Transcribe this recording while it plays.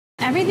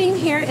Everything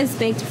here is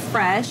baked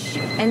fresh,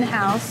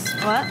 in-house.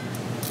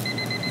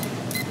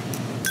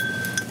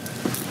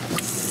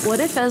 What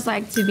it feels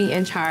like to be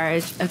in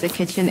charge of the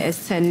kitchen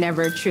is to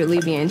never truly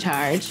be in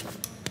charge.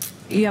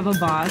 You have a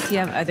boss, you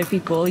have other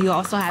people, you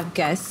also have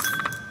guests.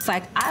 It's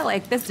like, I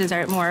like this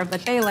dessert more,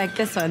 but they like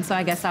this one, so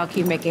I guess I'll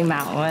keep making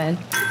that one.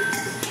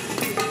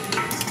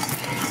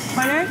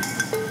 Corner?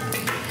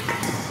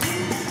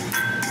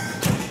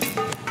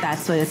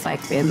 That's what it's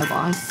like being the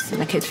boss in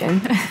the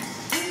kitchen.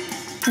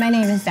 My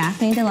name is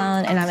Daphne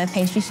DeLone, and I'm a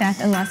pastry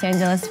chef in Los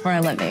Angeles for a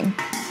living.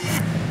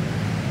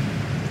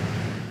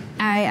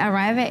 I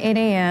arrive at 8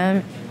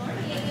 a.m.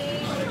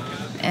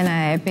 and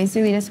I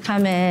basically just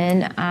come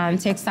in,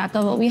 take stock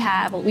of what we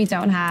have, what we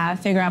don't have,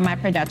 figure out my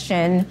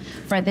production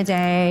for the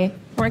day.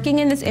 Working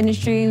in this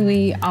industry,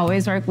 we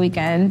always work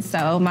weekends,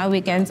 so my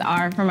weekends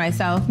are for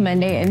myself,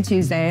 Monday and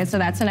Tuesday, so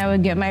that's when I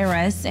would get my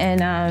rest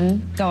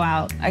and go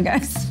out, I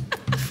guess.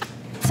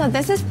 So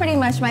this is pretty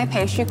much my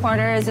pastry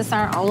quarters. It's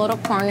our own little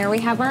corner. We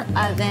have our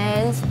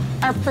ovens,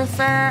 our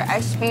proofer,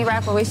 our speed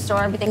rack where we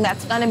store everything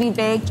that's gonna be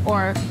baked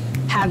or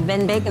have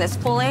been baked and it's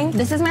cooling.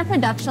 This is my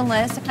production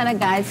list. It kind of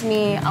guides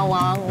me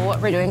along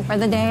what we're doing for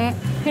the day.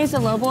 Here's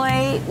the low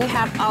boy. We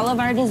have all of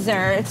our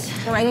desserts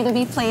ready to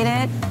be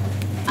plated.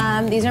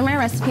 These are my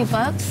recipe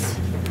books.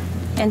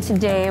 And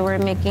today we're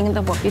making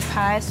the whoopie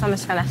pie, so I'm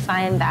just gonna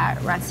find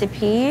that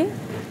recipe.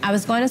 I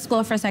was going to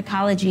school for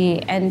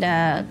psychology, and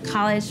a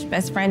college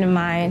best friend of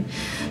mine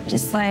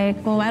just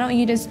like, well, why don't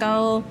you just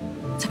go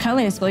to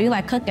culinary school? You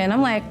like cooking.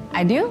 I'm like,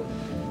 I do?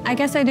 I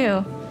guess I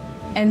do.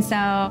 And so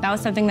that was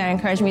something that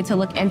encouraged me to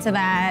look into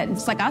that.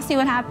 It's like, I'll see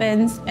what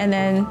happens, and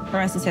then the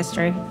rest is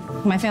history.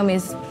 My family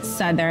is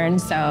Southern,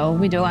 so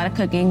we do a lot of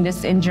cooking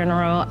just in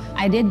general.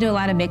 I did do a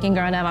lot of baking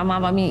growing up. My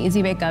mom bought me an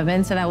easy bake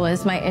oven, so that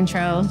was my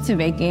intro to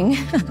baking.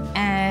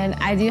 And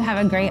I do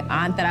have a great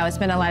aunt that I would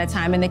spend a lot of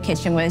time in the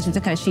kitchen with just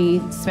because she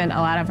spent a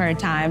lot of her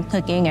time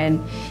cooking and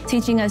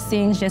teaching us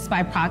things just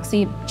by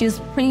proxy. She's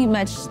pretty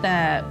much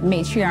the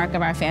matriarch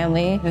of our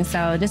family. And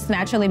so just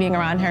naturally being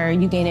around her,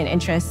 you gain an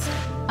interest.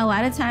 A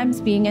lot of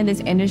times being in this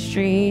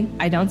industry,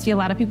 I don't see a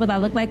lot of people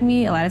that look like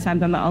me. A lot of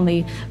times I'm the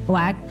only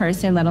Black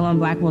person, let alone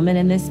Black woman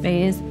in this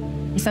space.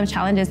 Some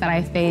challenges that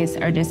I face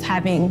are just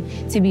having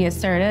to be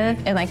assertive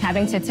and like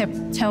having to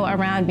tiptoe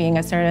around being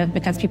assertive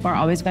because people are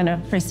always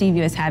gonna perceive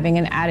you as having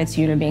an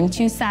attitude or being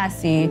too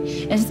sassy.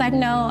 It's just like,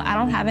 no, I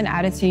don't have an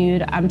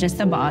attitude. I'm just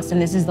a boss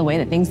and this is the way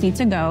that things need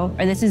to go,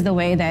 or this is the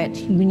way that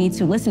you need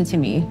to listen to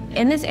me.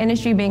 In this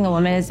industry, being a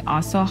woman is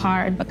also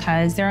hard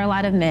because there are a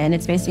lot of men.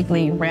 It's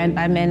basically ran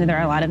by men and there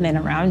are a lot of men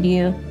around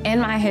you. In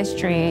my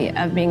history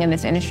of being in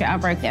this industry,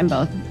 I've worked in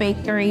both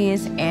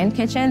bakeries and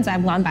kitchens.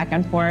 I've gone back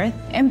and forth.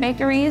 In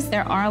bakeries,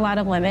 there are a lot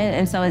of women,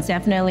 and so it's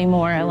definitely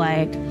more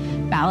like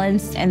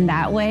balanced in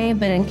that way,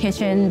 but in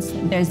kitchens,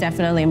 there's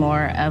definitely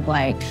more of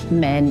like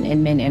men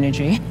and men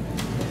energy.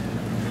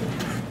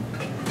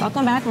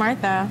 Welcome back,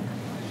 Martha.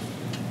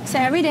 So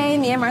every day,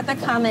 me and Martha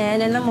come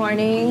in the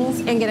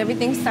mornings and get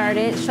everything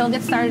started. She'll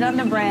get started on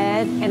the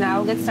bread, and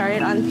I'll get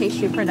started on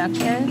pastry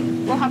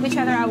production. We'll help each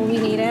other out when we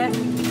need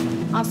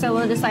it. Also,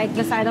 we'll just like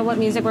decide on what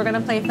music we're gonna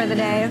play for the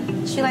day.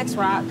 She likes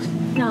rock.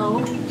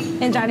 No.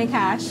 And Johnny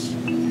Cash.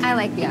 I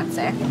like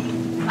Beyonce.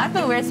 I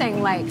feel weird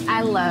saying like,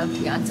 I love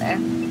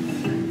Beyonce.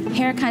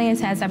 Here at Connie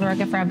Ted's, I've been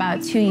working for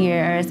about 2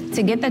 years.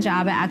 To get the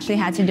job, I actually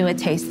had to do a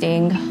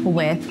tasting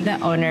with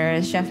the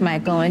owners, Chef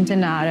Michael and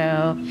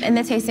Donato. In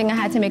the tasting, I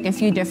had to make a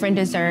few different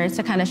desserts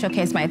to kind of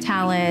showcase my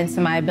talents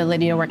and my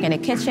ability to work in a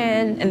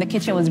kitchen. And the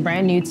kitchen was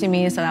brand new to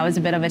me, so that was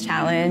a bit of a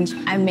challenge.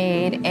 I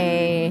made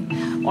a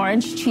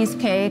orange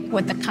cheesecake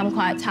with the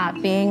kumquat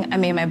topping. I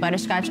made my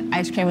butterscotch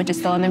ice cream, which is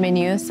still on the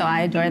menu, so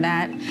I adore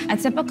that. A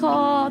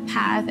typical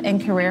path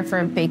and career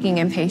for baking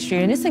and pastry,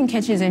 and just in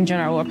kitchens in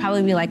general, will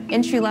probably be like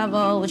entry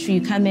level, which you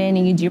come in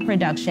and you do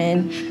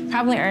production,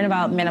 probably earn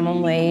about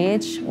minimum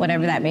wage,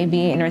 whatever that may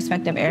be in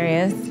respective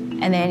areas.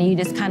 And then you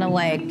just kind of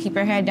like keep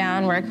your head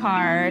down, work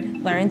hard,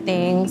 learn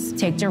things,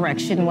 take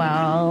direction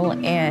well,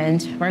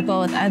 and work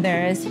well with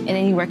others, and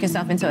then you work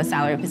yourself into a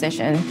salary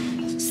position.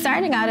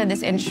 Starting out in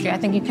this industry, I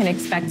think you can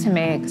expect to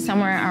make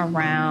somewhere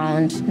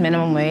around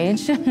minimum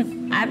wage.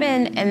 I've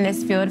been in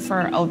this field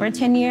for over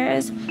 10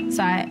 years,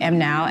 so I am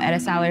now at a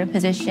salary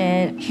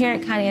position. Here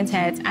at Connie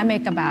Ted's, I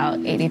make about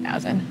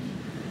 $80,000.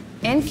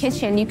 In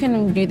kitchen, you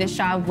can do this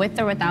job with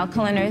or without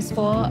culinary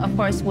school. Of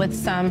course, with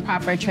some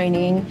proper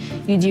training,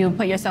 you do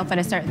put yourself at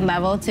a certain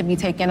level to be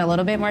taken a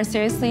little bit more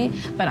seriously.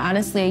 But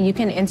honestly, you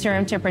can enter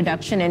into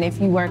production, and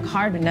if you work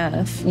hard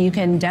enough, you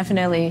can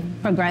definitely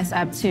progress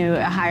up to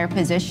a higher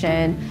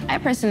position. I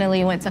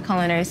personally went to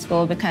culinary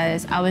school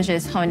because I was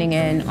just honing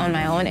in on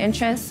my own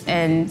interests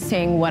and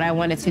seeing what I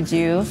wanted to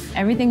do.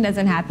 Everything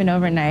doesn't happen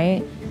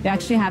overnight. You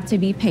actually have to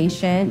be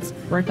patient,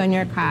 work on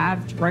your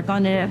craft, work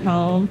on it at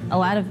home. A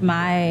lot of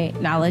my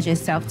knowledge is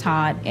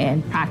self-taught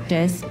and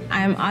practice.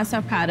 I'm also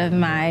proud of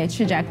my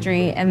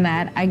trajectory in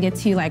that I get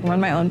to like run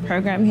my own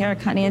program here at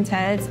Connie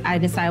Ted's. I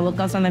decide what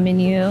goes on the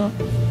menu.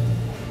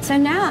 So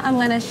now I'm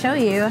gonna show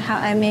you how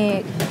I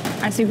make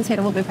our sweet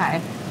potato whoopie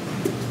pie.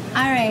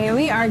 All right,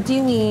 we are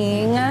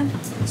doing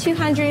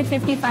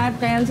 255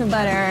 grams of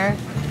butter.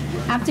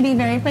 Have to be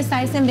very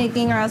precise in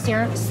baking or else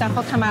your stuff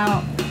will come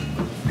out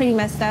pretty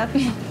messed up.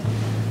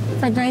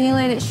 For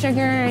granulated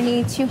sugar, I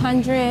need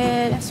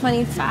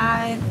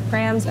 225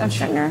 grams of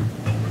sugar.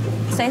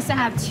 It's nice to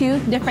have 2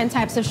 different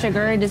types of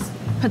sugar. It just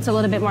puts a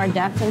little bit more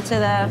depth into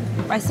the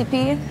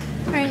recipe.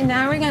 All right,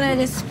 now we're gonna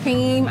just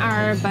cream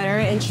our butter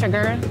and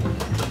sugar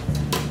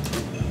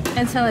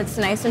until it's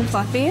nice and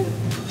fluffy.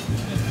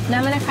 Now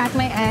I'm gonna crack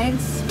my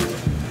eggs.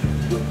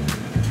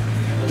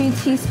 2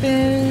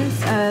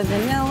 teaspoons of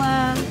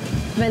vanilla.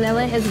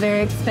 Vanilla is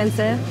very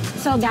expensive,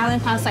 so a gallon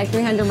costs like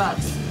 300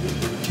 bucks.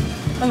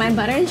 When my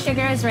butter and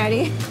sugar is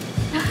ready,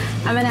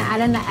 I'm gonna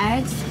add in the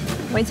eggs.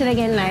 Wait till they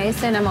get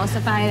nice and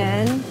emulsified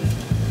in.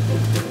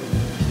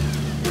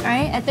 All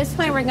right, at this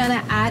point, we're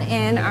gonna add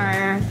in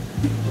our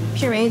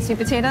pureed sweet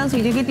potatoes.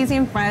 We do get these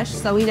in fresh,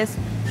 so we just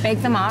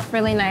bake them off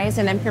really nice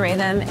and then puree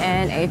them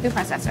in a food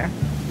processor.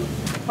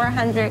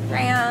 400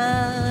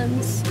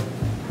 grams,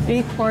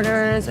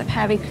 3/4 of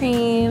heavy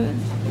cream.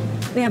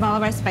 We have all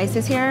of our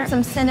spices here.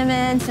 Some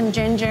cinnamon, some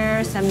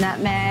ginger, some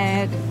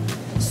nutmeg,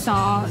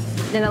 salt,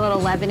 then a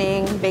little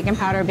leavening, baking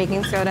powder,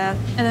 baking soda.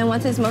 And then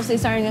once it's mostly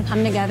starting to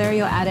come together,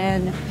 you'll add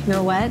in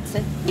your wets.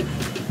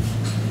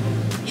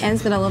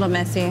 Hands get a little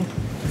messy.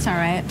 It's all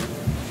right.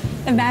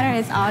 The batter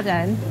is all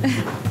done.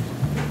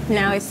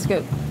 Now it's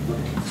scoop.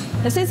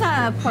 This is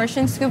a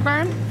portion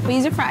scooper. We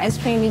use it for ice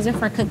cream, we use it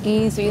for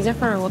cookies, we use it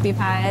for whoopie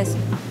pies.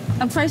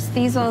 Of course,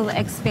 these will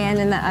expand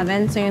in the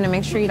oven, so you're gonna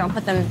make sure you don't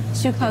put them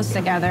too close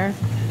together.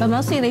 But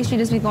mostly they should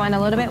just be going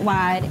a little bit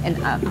wide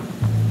and up.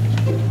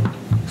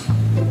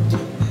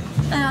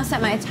 And I'll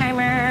set my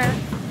timer,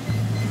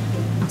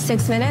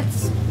 6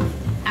 minutes.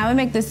 I would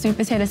make this sweet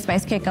potato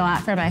spice cake a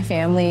lot for my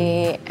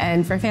family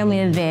and for family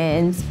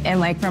events. And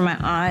like for my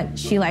aunt,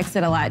 she likes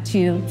it a lot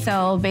too.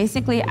 So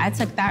basically I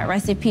took that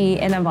recipe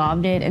and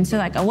evolved it into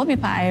like a whoopie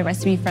pie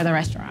recipe for the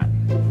restaurant.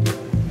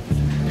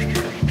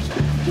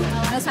 A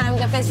lot of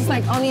times if it's just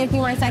like only a few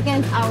more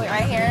seconds, I'll wait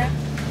right here.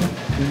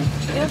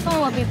 Beautiful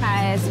whoopie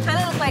pies. Kind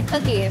of look like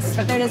cookies,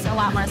 but they're just a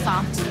lot more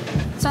soft.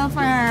 So for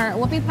our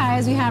whoopie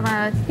pies, we have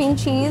our cream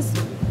cheese,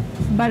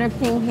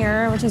 buttercream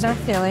here, which is our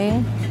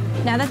filling.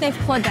 Now that they've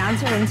cooled down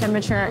to room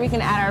temperature, we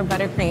can add our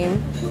buttercream.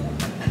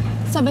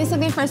 So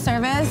basically for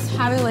service,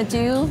 how we would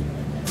do,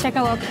 take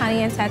a little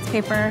Connie Ted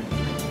paper,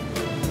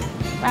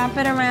 wrap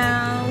it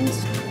around,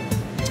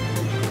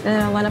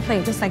 and on a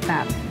plate just like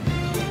that.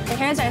 And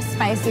here's our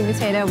spicy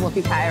potato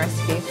whoopie pie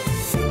recipe.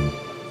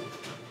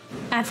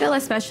 I feel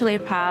especially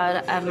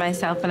proud of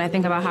myself when I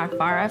think about how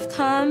far I've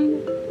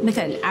come,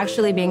 because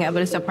actually being able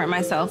to support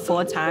myself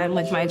full-time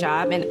with my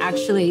job and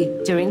actually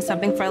doing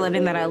something for a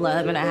living that I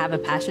love and I have a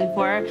passion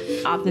for.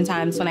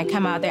 Oftentimes when I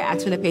come out, they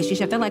ask for the pastry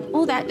chef. They're like,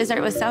 oh, that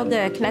dessert was so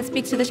good. Can I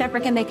speak to the chef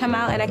or can they come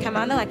out? And I come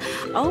out and they're like,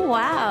 oh,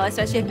 wow.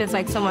 Especially if it's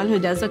like someone who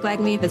does look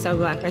like me, if it's a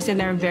Black person,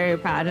 they're very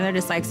proud. And they're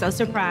just like so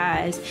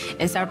surprised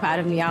and so proud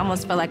of me. I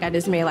almost feel like I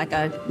just made like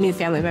a new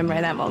family member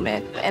in that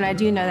moment. And I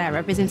do know that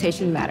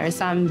representation matters.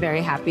 So I'm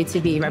very happy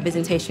to be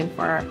representation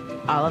for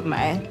all of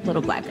my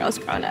little Black girls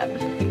growing up.